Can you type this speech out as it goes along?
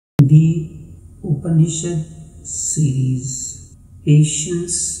The Upanishad series,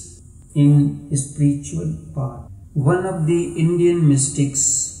 Patience in Spiritual Path. One of the Indian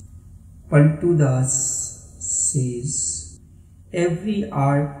mystics, Paltudas, says, every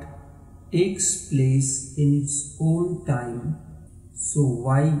art takes place in its own time, so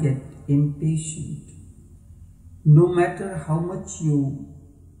why get impatient? No matter how much you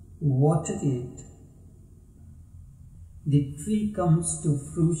water it, the tree comes to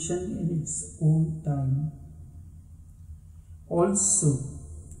fruition in its own time. Also,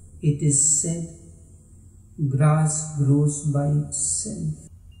 it is said, grass grows by itself.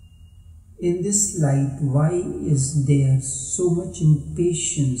 In this light, why is there so much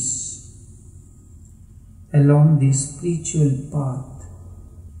impatience along the spiritual path?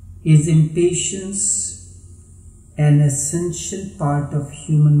 Is impatience an essential part of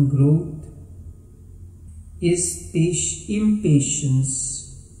human growth? Is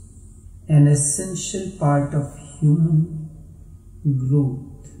impatience an essential part of human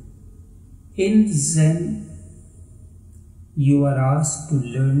growth? In Zen, you are asked to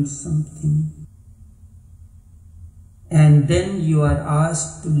learn something, and then you are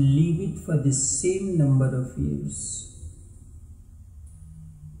asked to leave it for the same number of years.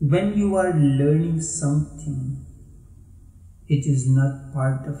 When you are learning something, it is not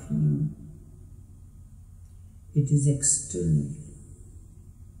part of you. It is external.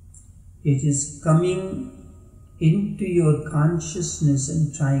 It is coming into your consciousness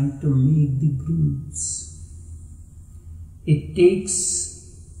and trying to make the grooves. It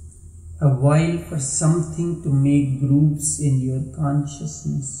takes a while for something to make grooves in your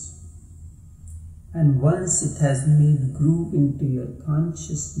consciousness. And once it has made groove into your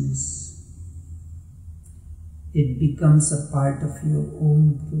consciousness, it becomes a part of your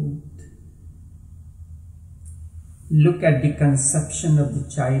own growth. Look at the conception of the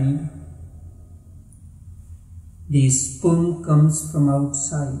child. The sperm comes from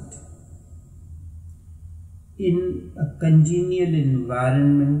outside. In a congenial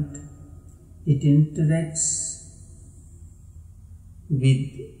environment, it interacts with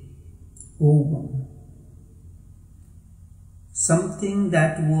ovum. Something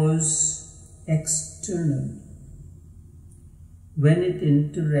that was external. When it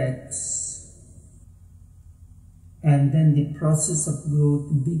interacts, and then the process of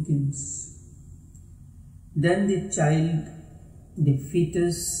growth begins. Then the child, the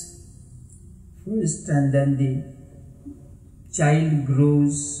fetus first, and then the child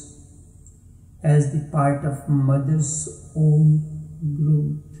grows as the part of mother's own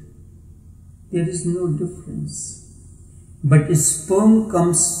growth. There is no difference. But a sperm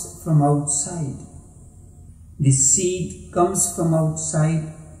comes from outside. The seed comes from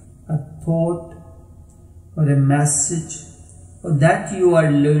outside. A thought or a message or that you are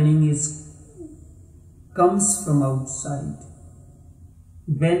learning comes from outside.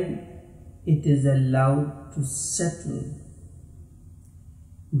 When it is allowed to settle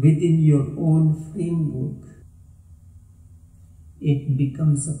within your own framework, it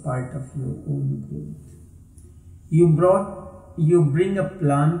becomes a part of your own growth. You bring a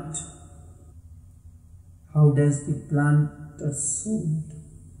plant. How does the plant is sold?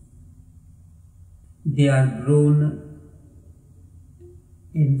 They are grown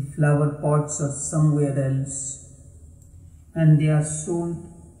in flower pots or somewhere else, and they are sold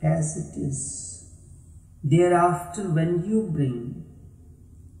as it is. Thereafter, when you bring,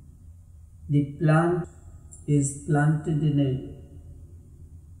 the plant is planted in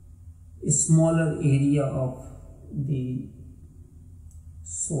a smaller area of the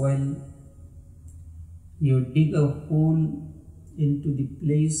soil. You dig a hole into the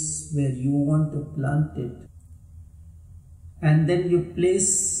place where you want to plant it, and then you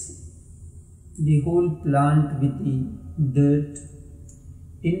place the whole plant with the dirt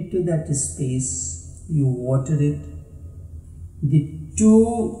into that space. You water it. The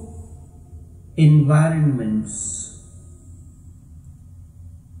two environments,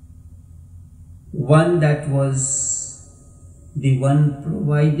 one that was the one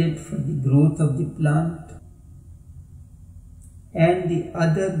provided for the growth of the plant, and the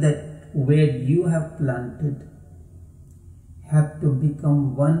other that where you have planted, have to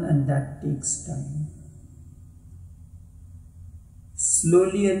become one, and that takes time.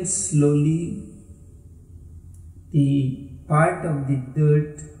 Slowly and slowly, the part of the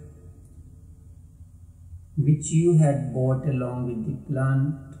dirt which you had bought along with the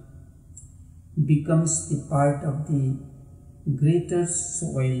plant becomes the part of the greater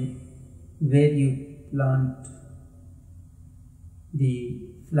soil where you plant the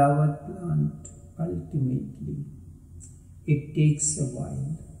flower plant. Ultimately, it takes a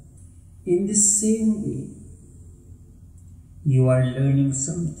while. In the same way, you are learning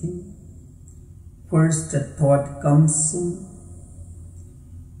something. First a thought comes in.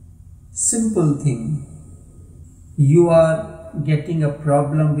 Simple thing. You are getting a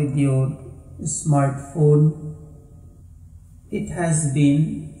problem with your smartphone. It has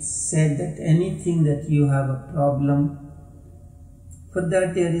been said that anything that you have a problem, for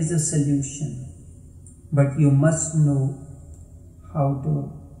that there is a solution. But you must know how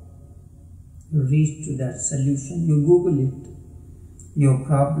to reach to that solution. You Google it, your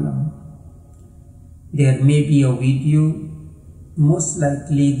problem. There may be a video. Most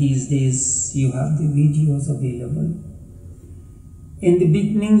likely these days you have the videos available. In the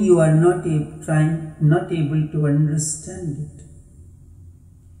beginning you are not able to understand it.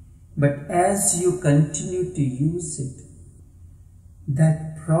 But as you continue to use it,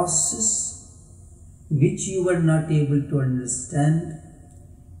 that process which you were not able to understand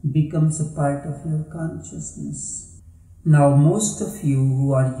becomes a part of your consciousness. Now most of you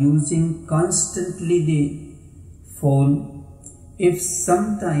who are using constantly the phone, if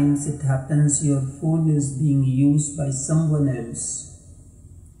sometimes it happens your phone is being used by someone else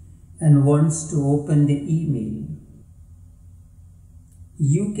and wants to open the email,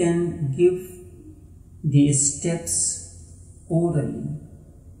 you can give the steps orally.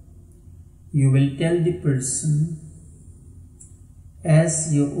 You will tell the person,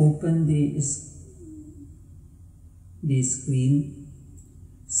 as you open the screen,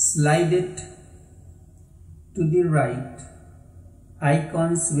 slide it to the right,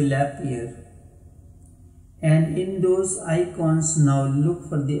 icons will appear, and in those icons now look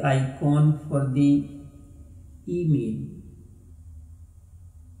for the icon for the email,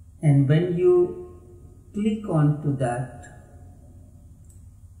 and when you click on to that,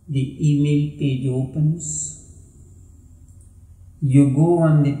 the email page opens. You go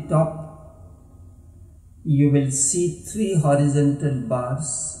on the top, you will see 3 horizontal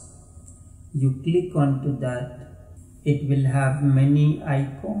bars. You click onto that, it will have many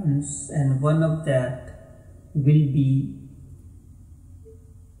icons, and one of that will be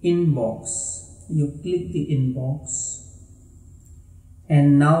inbox. You click the inbox,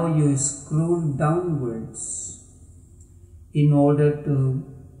 and now you scroll downwards in order to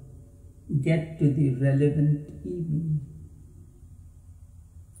get to the relevant email.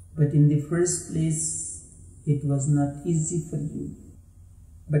 But in the first place, it was not easy for you.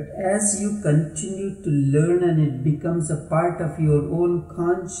 But as you continue to learn and it becomes a part of your own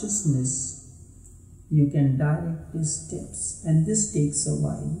consciousness, you can direct the steps, and this takes a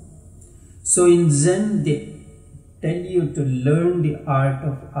while. So in Zen, they tell you to learn the art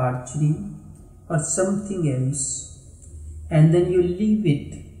of archery or something else, and then you leave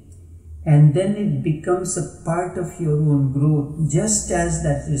it, and then it becomes a part of your own growth, just as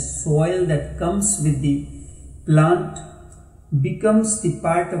that the soil that comes with the plant becomes the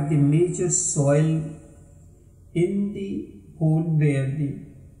part of the major soil in the home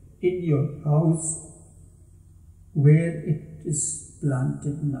in your house where it is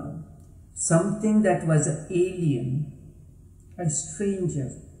planted now. Something that was an alien, a stranger,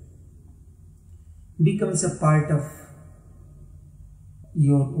 becomes a part of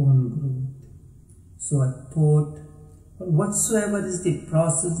your own growth. So a thought or whatsoever is the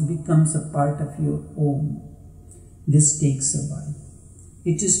process becomes a part of your own. This takes a while.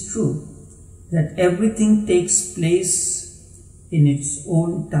 It is true that everything takes place in its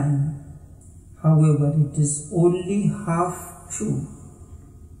own time. However, it is only half true.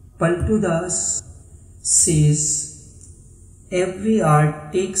 Paltudas says every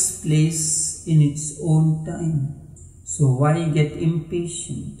art takes place in its own time. So why get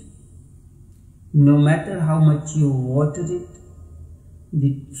impatient? No matter how much you water it,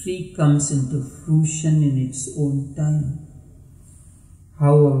 the tree comes into fruition in its own time.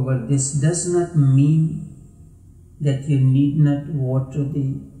 However, this does not mean that you need not water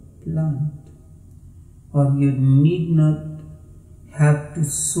the plant, or you need not have to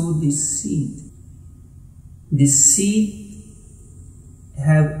sow the seed. The seed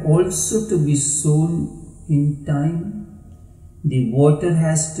have also to be sown in time. The water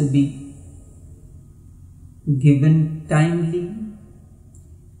has to be given timely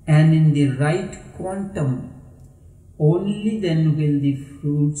and in the right quantum. Only then will the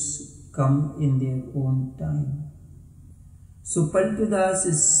fruits come in their own time. So Paltudas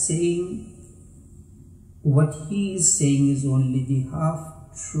is saying, what he is saying is only the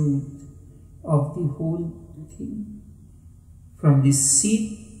half truth of the whole thing. From the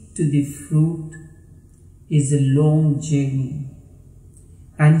seed to the fruit is a long journey,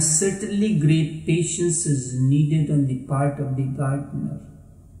 and certainly great patience is needed on the part of the gardener.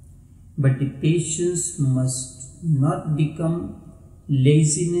 But the patience must not become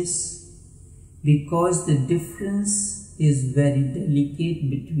laziness, because the difference is very delicate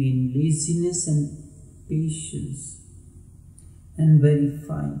between laziness and patience, and very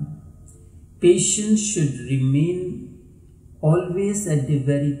fine. Patience should remain always at the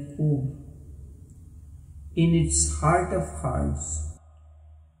very core, in its heart of hearts.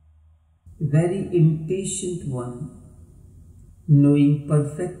 Very impatient one, knowing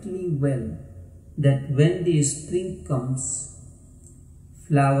perfectly well that when the spring comes,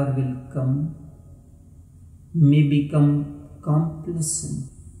 flower will come, may become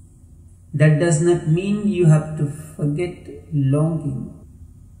complacent. That does not mean you have to forget longing,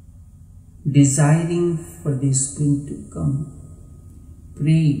 desiring for the spring to come,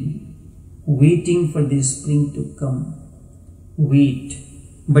 praying, waiting for the spring to come. Wait,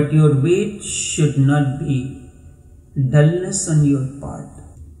 but your wait should not be dullness on your part.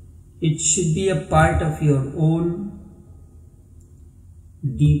 It should be a part of your own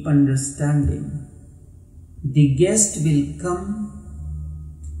deep understanding. The guest will come,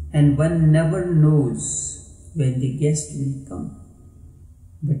 and one never knows when the guest will come.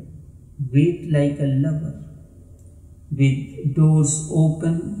 But wait like a lover, with doors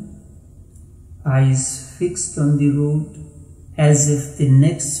open, eyes fixed on the road, as if the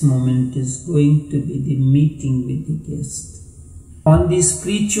next moment is going to be the meeting with the guest. On the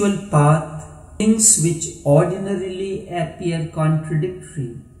spiritual path, things which ordinarily appear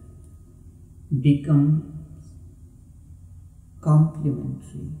contradictory become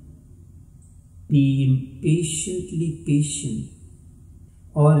complementary. Be impatiently patient,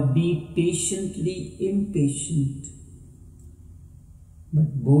 or be patiently impatient,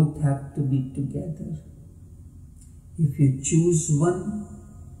 but both have to be together. If you choose one,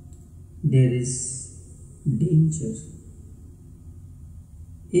 there is danger.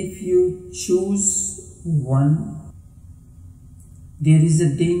 If you choose one, there is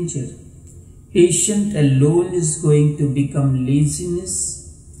a danger. Patient alone is going to become laziness,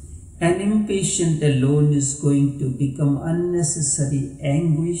 and impatient alone is going to become unnecessary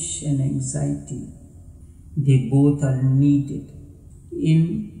anguish and anxiety. They both are needed,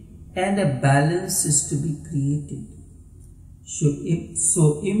 and a balance is to be created. So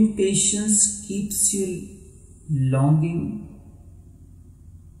impatience keeps you longing,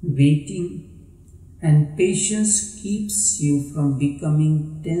 waiting, and patience keeps you from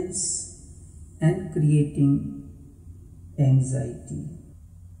becoming tense and creating anxiety.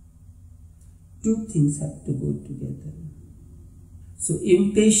 Two things have to go together. So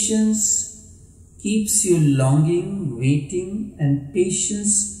impatience keeps you longing, waiting, and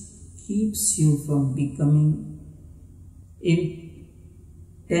patience keeps you from becoming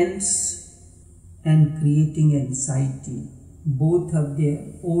intense and creating anxiety. Both have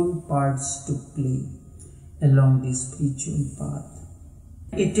their own parts to play along the spiritual path.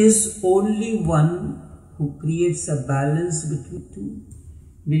 It is only one who creates a balance between two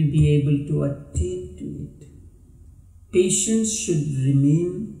will be able to attain to it. Patience should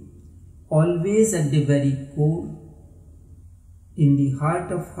remain always at the very core, in the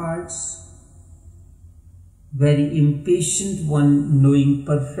heart of hearts. Very impatient one, knowing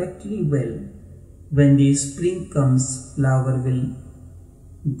perfectly well when the spring comes, flower will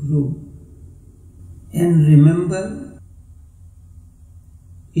grow. And remember,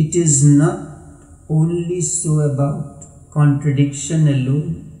 it is not only so about contradiction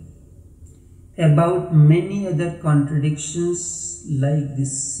alone, about many other contradictions like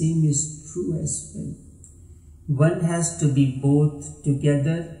this same is true as well. One has to be both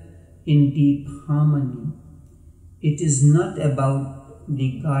together in deep harmony. It is not about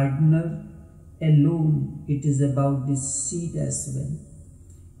the gardener alone, it is about the seed as well.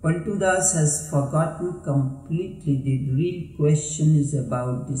 Pantudas has forgotten completely the real question is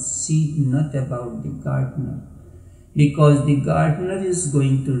about the seed, not about the gardener. Because the gardener is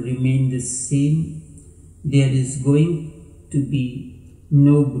going to remain the same, there is going to be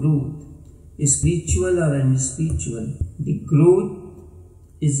no growth, spiritual or unspiritual. The growth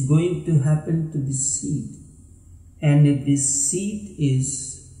is going to happen to the seed. And if the seed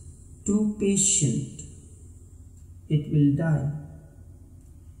is too patient, it will die.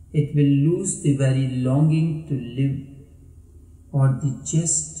 It will lose the very longing to live, or the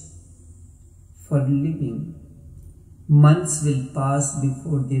zest for living. Months will pass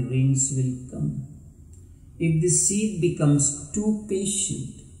before the rains will come. If the seed becomes too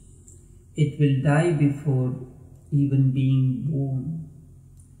patient, it will die before even being born.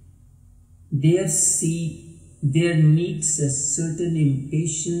 There needs a certain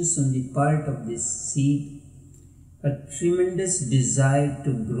impatience on the part of this seed, a tremendous desire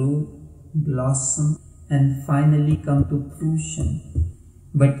to grow, blossom, and finally come to fruition.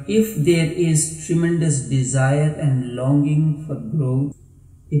 But if there is tremendous desire and longing for growth,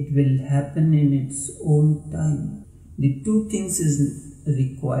 it will happen in its own time. The two things is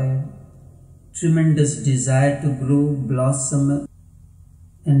required: tremendous desire to grow, blossom,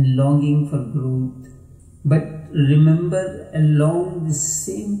 and longing for growth. But remember, along the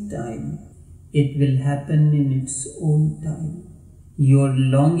same time, it will happen in its own time. Your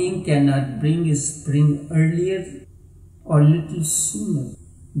longing cannot bring a spring earlier or little sooner,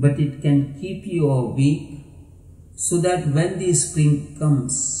 but it can keep you awake so that when the spring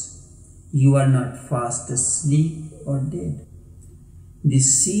comes, you are not fast asleep or dead. The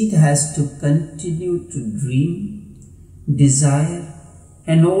seed has to continue to dream, desire,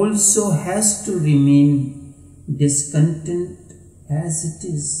 and also has to remain discontent as it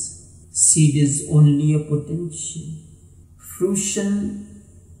is. Seed is only a potential. Fruition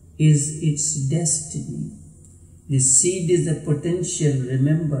is its destiny. The seed is a potential,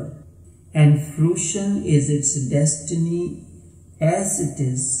 remember, and fruition is its destiny as it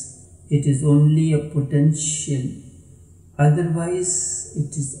is. It is only a potential, otherwise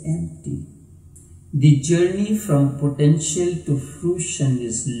it is empty. The journey from potential to fruition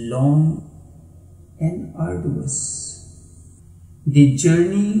is long and arduous. The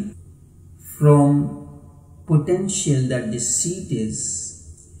journey from potential that the seed is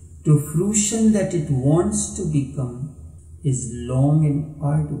to fruition that it wants to become is long and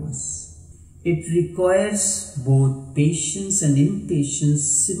arduous. It requires both patience and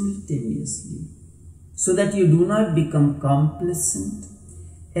impatience simultaneously, so that you do not become complacent.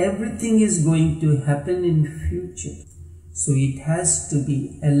 Everything is going to happen in future, so it has to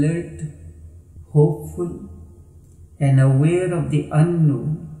be alert, hopeful, and aware of the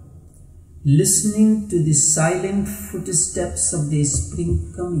unknown, listening to the silent footsteps of the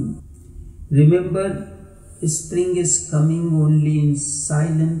spring coming. Remember, spring is coming only in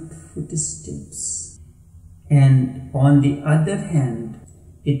silent footsteps. And on the other hand,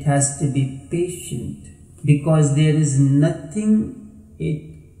 it has to be patient, because there is nothing it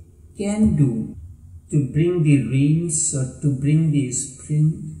can do to bring the rains or to bring the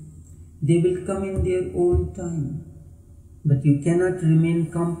spring. They will come in their own time, but you cannot remain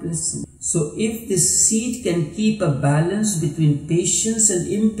complacent. So if the seed can keep a balance between patience and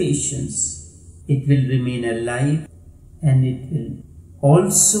impatience, it will remain alive and it will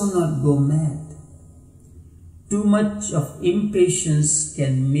also not go mad. Too much of impatience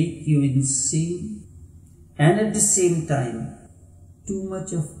can make you insane, and at the same time, too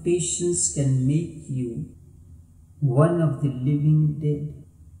much of patience can make you one of the living dead.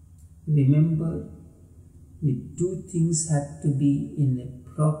 Remember, the two things have to be in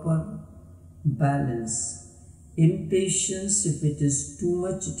a proper balance. Impatience, if it is too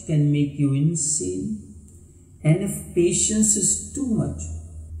much, it can make you insane. And if patience is too much,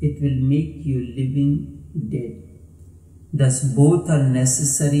 it will make you living dead. Thus both are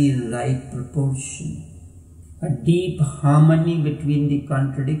necessary in right proportion. A deep harmony between the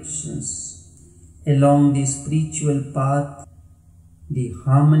contradictions. Along the spiritual path, the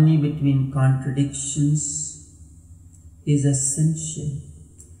harmony between contradictions is essential.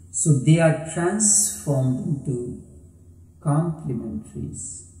 So they are transformed into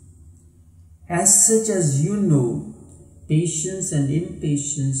complementaries. As such, as you know, patience and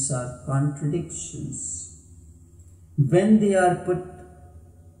impatience are contradictions. When they are put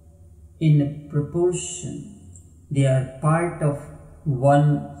in a proportion, they are part of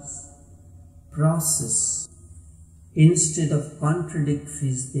one process. Instead of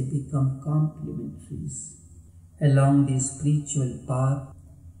contradictories, they become complementaries. Along the spiritual path,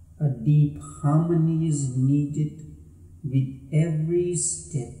 a deep harmony is needed with every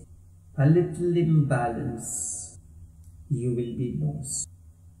step. A little imbalance, you will be lost.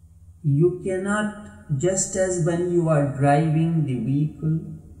 You cannot, just as when you are driving the vehicle,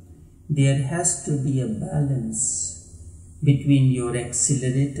 there has to be a balance between your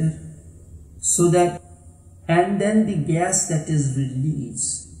accelerator so that, and then the gas that is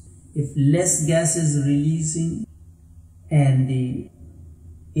released. If less gas is releasing and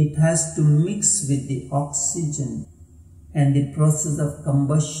it has to mix with the oxygen, and the process of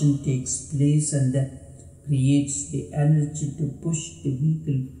combustion takes place, and that creates the energy to push the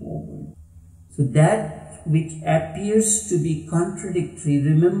vehicle forward. So that which appears to be contradictory,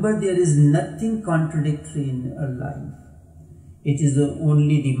 remember, there is nothing contradictory in our life. It is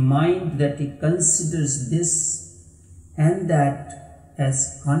only the mind that it considers this and that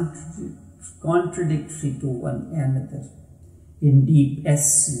as contradictory to one another. In deep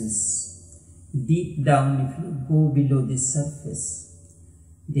essence, deep down, if you go below the surface,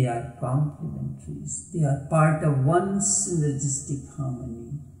 They are complementaries. They are part of one synergistic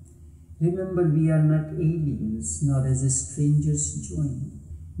harmony. Remember, we are not aliens, nor as strangers joined.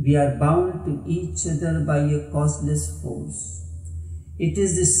 We are bound to each other by a causeless force. It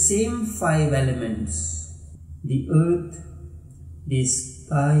is the same 5 elements: the earth, the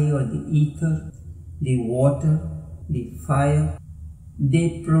sky or the ether, the water, the fire.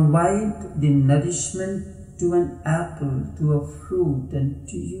 They provide the nourishment to an apple, to a fruit, and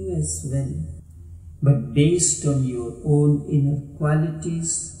to you as well. But based on your own inner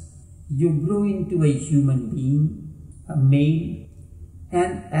qualities, you grow into a human being, a male.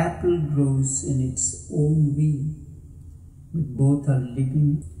 An apple grows in its own way, but both are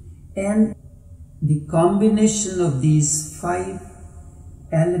living. And the combination of these 5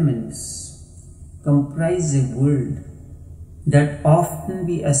 elements comprise a word that often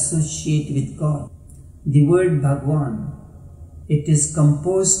we associate with God. The word Bhagwan. It is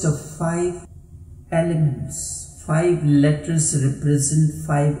composed of 5 elements. 5 letters represent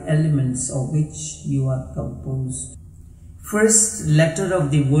 5 elements of which you are composed. First letter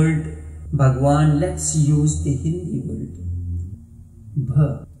of the word Bhagwan, let's use the Hindi word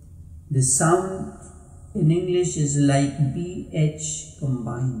Bha. The sound in English is like BH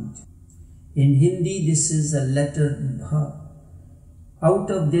combined. In Hindi, this is a letter Bha.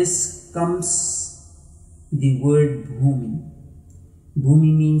 Out of this comes the word Bhumi.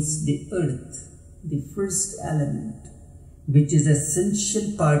 Bhumi means the earth, the first element, which is an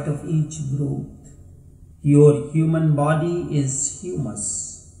essential part of each growth. Your human body is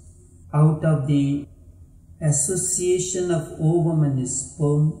humus. Out of the association of ovum and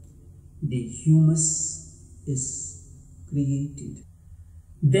sperm, the humus is created.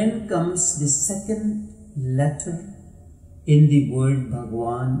 Then comes the second letter in the word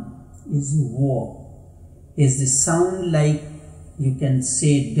Bhagwan is Va. Is the sound like you can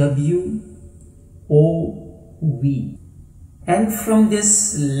say W, O, V. And from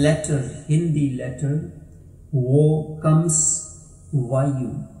this letter, Hindi letter, Va comes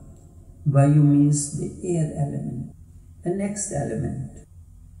Vayu. Vayu means the air element, the next element.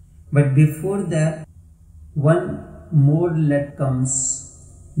 But before that, one more letter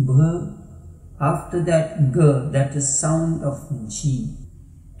comes Bha. After that, Ga, that is sound of G.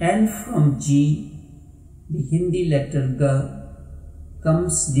 And from G, the Hindi letter Ga,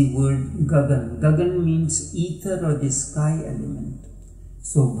 comes the word Gagan. Gagan means ether or the sky element.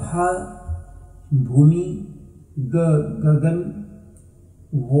 So Bha, Bhumi, Ga, Gagan,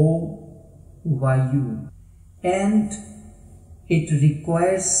 Va, Vayu. And it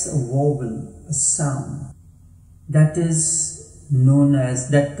requires a vowel, a sound, that is known as,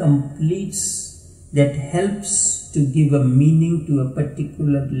 that completes, that helps to give a meaning to a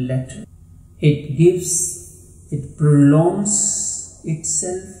particular letter. It gives, it prolongs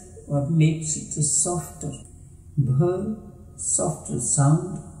itself or makes it a softer. Bha, softer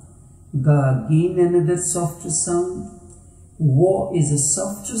sound. Ga, again another softer sound. Va is a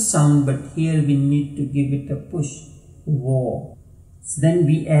softer sound, but here we need to give it a push. Va. So then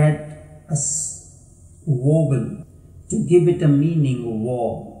we add a vowel to give it a meaning.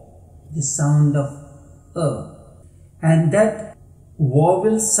 Va, the sound of A. And that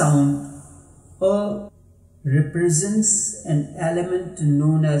vowel sound A represents an element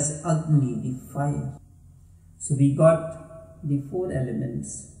known as Agni, the fire. So we got the 4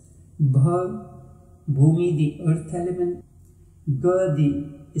 elements. Bha, Bhumi, the earth element. Ga,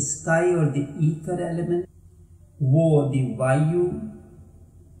 the sky or the ether element. Va, the Vayu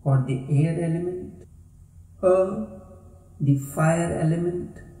or the air element. A, the fire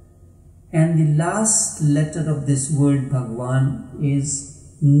element. And the last letter of this word Bhagwan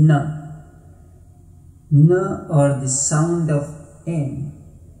is Na. Na, or the sound of N.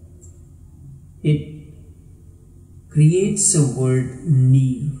 It creates a word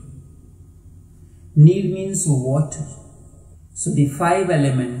Neer. Neer means water. So the 5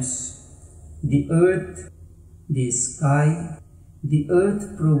 elements, the earth, the sky. The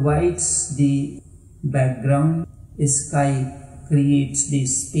earth provides the background, the sky creates the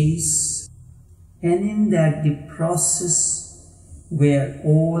space, and in that the process where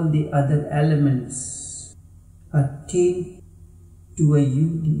all the other elements attain to a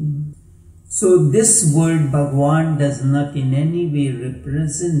union. So this word Bhagwan does not in any way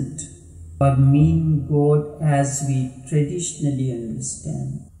represent or mean God as we traditionally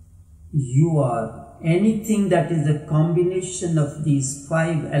understand. You are anything that is a combination of these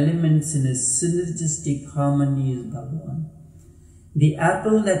 5 elements in a synergistic harmony is Bhagwan. The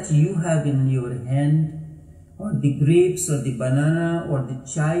apple that you have in your hand, or the grapes or the banana or the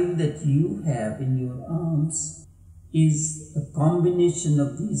child that you have in your arms, is a combination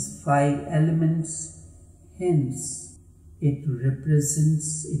of these 5 elements, hence it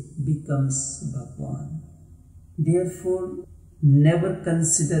represents, it becomes Bhagwan. Therefore, never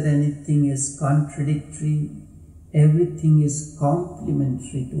consider anything as contradictory, everything is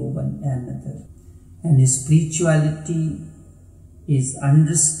complementary to one another. And spirituality is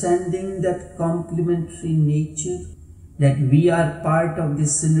understanding that complementary nature, that we are part of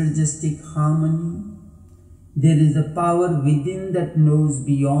this synergistic harmony. There is a power within that knows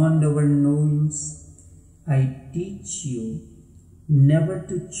beyond our knowings. I teach you never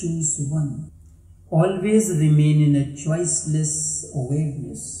to choose one. Always remain in a choiceless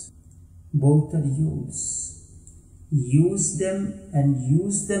awareness. Both are yours. Use them and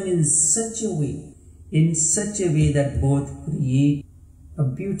use them in such a way that both create a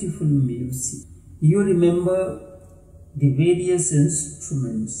beautiful music. You remember the various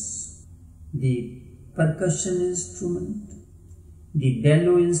instruments, the percussion instrument, the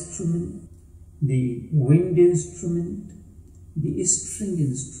bellow instrument, the wind instrument, the string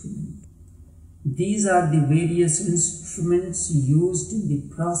instrument. These are the various instruments used in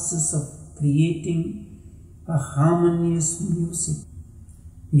the process of creating a harmonious music.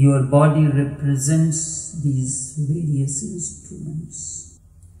 Your body represents these various instruments.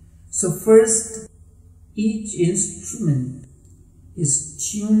 So first, each instrument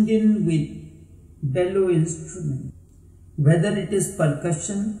is tuned in with bellow instrument, whether it is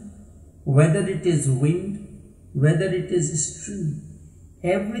percussion, whether it is wind, whether it is string.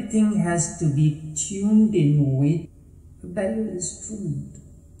 Everything has to be tuned in with a bellow instrument.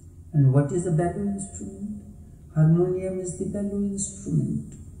 And what is a bellow instrument? Harmonium is the bellow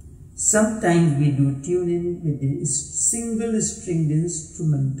instrument. Sometimes we do tune in with a single stringed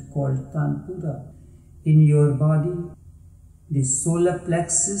instrument called tanpura. In your body, the solar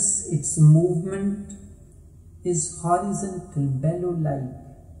plexus, its movement is horizontal, bellow-like.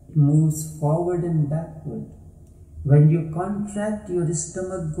 It moves forward and backward. When you contract, your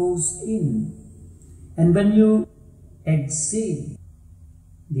stomach goes in. And when you exhale,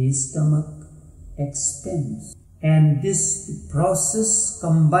 the stomach expands. And this process,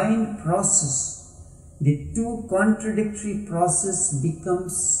 combined process, the two contradictory process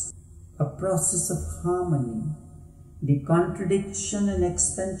becomes a process of harmony. The contradiction and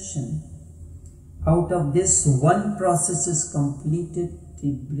expansion. Out of this, one process is completed,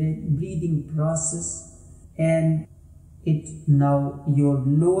 the breathing process, and it now your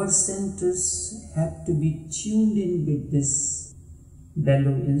lower centers have to be tuned in with this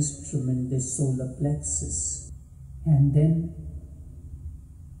bellow instrument, the solar plexus. And then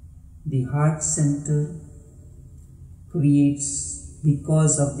the heart center creates,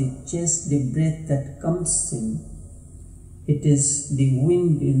 because of the chest, the breath that comes in. It is the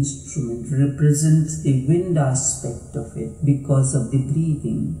wind instrument, represents the wind aspect of it because of the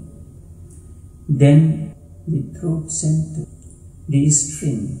breathing. Then the throat center, the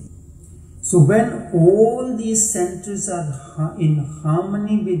string. So when all these centers are in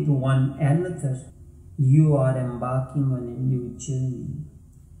harmony with one another, you are embarking on a new journey.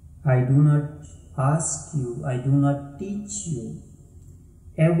 I do not ask you, I do not teach you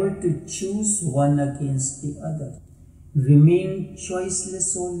ever to choose one against the other. Remain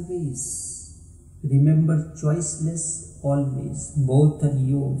choiceless always. Remember, choiceless always. Both are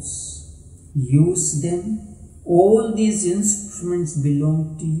yours. Use them. All these instruments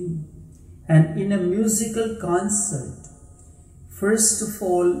belong to you. And in a musical concert, first of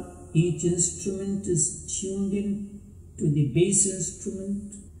all, each instrument is tuned in to the bass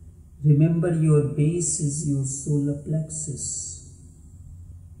instrument. Remember, your bass is your solar plexus.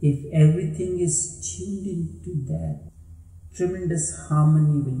 If everything is tuned into that, tremendous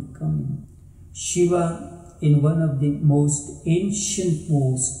harmony will come in. Shiva, in one of the most ancient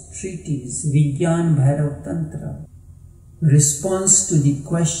treatises, Vigyan Bhairav Tantra, responds to the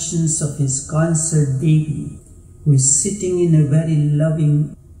questions of his consort Devi, who is sitting in a very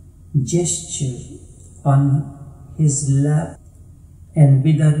loving gesture on his lap and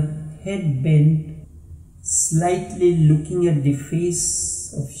with her head bent, slightly looking at the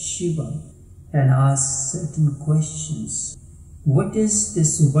face of Shiva, and asks certain questions. What is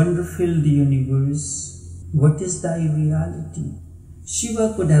this wonderful universe? What is thy reality?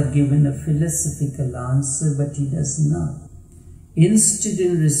 Shiva could have given a philosophical answer, but he does not. Instead,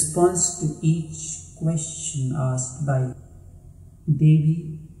 in response to each question asked by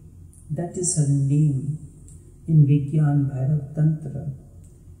Devi, that is her name in Vigyan Bhairav Tantra,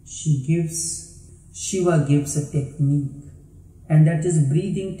 Shiva gives a technique, and that is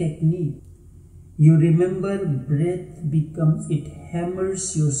breathing technique. You remember, breath it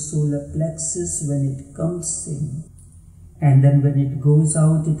hammers your solar plexus when it comes in. And then when it goes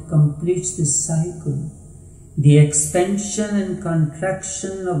out, it completes the cycle. The expansion and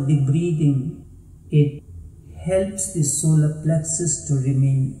contraction of the breathing, it helps the solar plexus to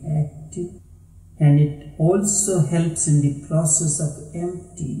remain active, and it also helps in the process of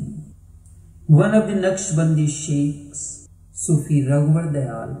emptying. One of the Naqshbandi sheikhs, Sufi Raghuvar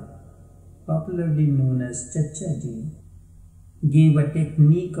Dayal, popularly known as Chachaji, gave a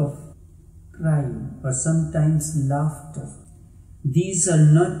technique of crying or sometimes laughter. These are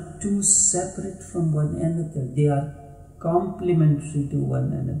not two separate from one another. They are complementary to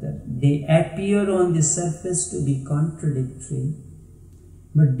one another. They appear on the surface to be contradictory,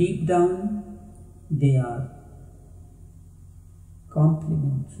 but deep down they are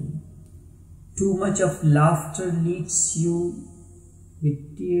complementary. Too much of laughter leads you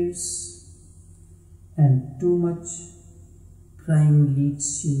with tears, and too much crying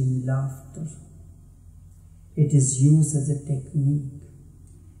leads you in laughter. It is used as a technique.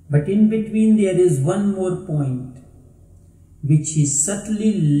 But in between there is one more point which he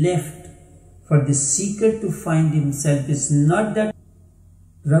subtly left for the seeker to find himself. It's not that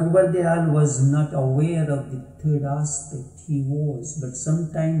Raghuvar Dayal was not aware of the third aspect. He was, but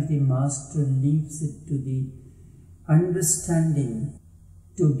sometimes the master leaves it to the understanding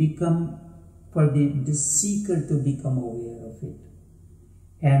to become, for the seeker to become aware of it.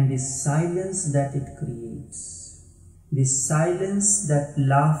 And the silence that it creates, the silence that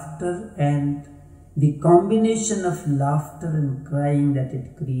laughter and the combination of laughter and crying that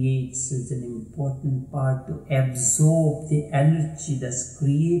it creates is an important part to absorb the energy that's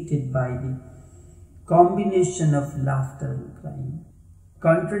created by the combination of laughter and crying.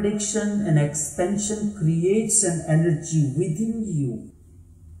 Contradiction and expansion creates an energy within you,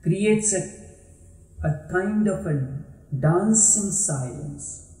 creates a kind of a dancing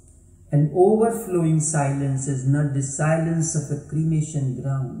silence. An overflowing silence is not the silence of a cremation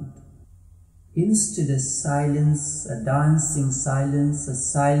ground. Instead, a silence, a dancing silence, a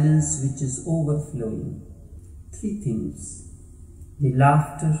silence which is overflowing. Three things: the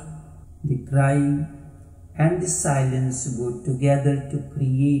laughter, the crying, and the silence go together to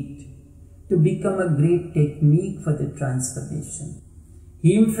create, to become a great technique for the transformation.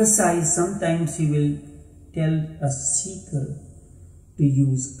 He emphasized, sometimes he will tell a seeker to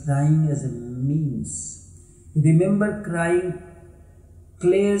use crying as a means. Remember, crying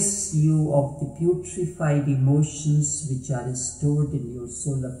clears you of the putrefied emotions which are stored in your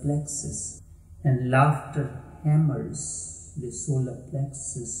solar plexus, and laughter hammers the solar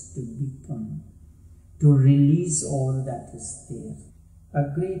plexus to release all that is there.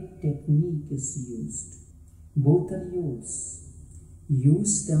 A great technique is used. Both are yours.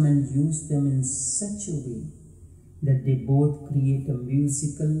 Use them, and use them in such a way that they both create a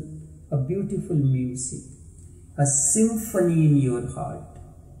beautiful music, a symphony in your heart.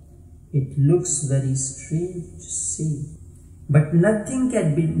 It looks very strange to say, but nothing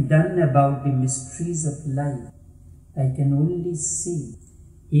can be done about the mysteries of life. I can only say,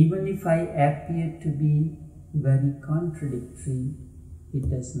 even if I appear to be very contradictory, it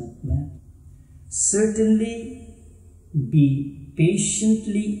does not matter. Certainly be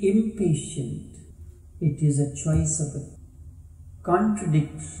patiently impatient. It is a choice of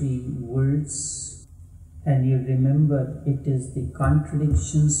contradictory words, and you remember, it is the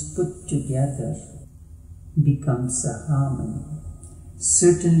contradictions put together becomes a harmony.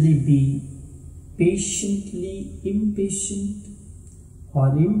 Certainly be patiently impatient or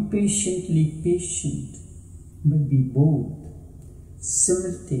impatiently patient, but be both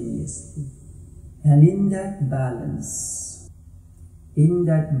simultaneously. And in that balance,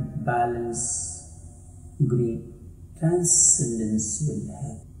 great transcendence will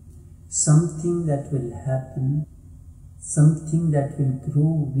happen. Something that will happen, something that will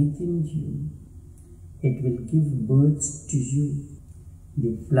grow within you. It will give birth to you.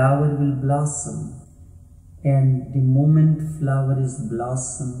 The flower will blossom, and the moment flower is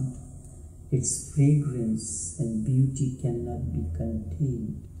blossomed, its fragrance and beauty cannot be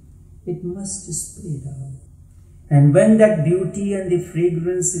contained. It must spread out. And when that beauty and the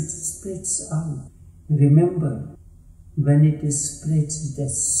fragrance, it spreads out, remember, when it is spread, it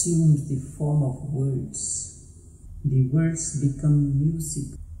assumes the form of words. The words become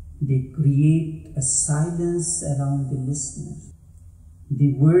music. They create a silence around the listener.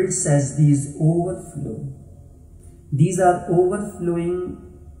 The words, as these overflow, these are overflowing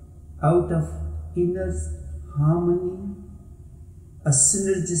out of inner harmony, a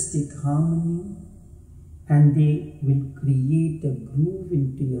synergistic harmony, and they will create a groove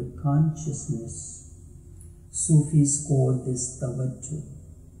into your consciousness. Sufis call this tawajjuh.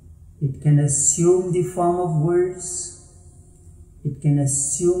 It can assume the form of words, It can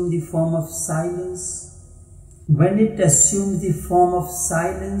assume the form of silence. When it assumes the form of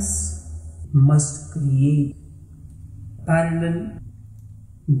silence, it must create parallel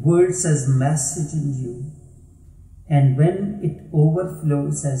words as message in you. And when it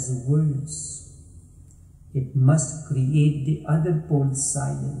overflows as words, it must create the other pole,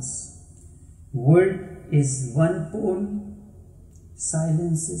 silence. Word is one pole,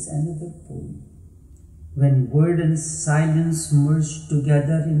 silence is another pole. When word and silence merge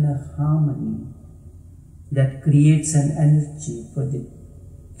together in a harmony, that creates an energy for the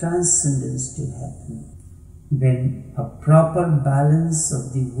transcendence to happen. When a proper balance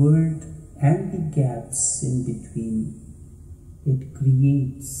of the word and the gaps in between, it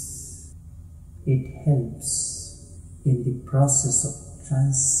creates, it helps in the process of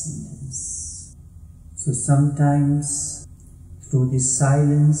transcendence. So sometimes through the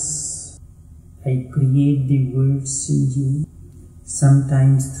silence, I create the words in you.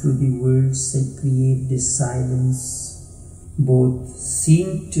 Sometimes through the words I create the silence. Both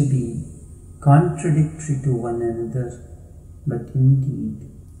seem to be contradictory to one another, but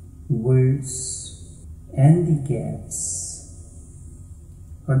indeed words and the gaps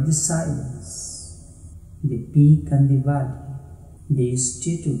or the silence, the peak and the valley, they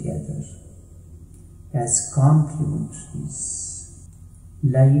stay together as complementaries.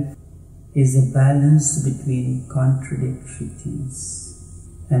 Life is a balance between contradictory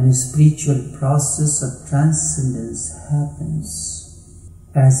things, and a spiritual process of transcendence happens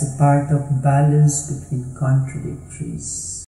as a part of balance between contradictories.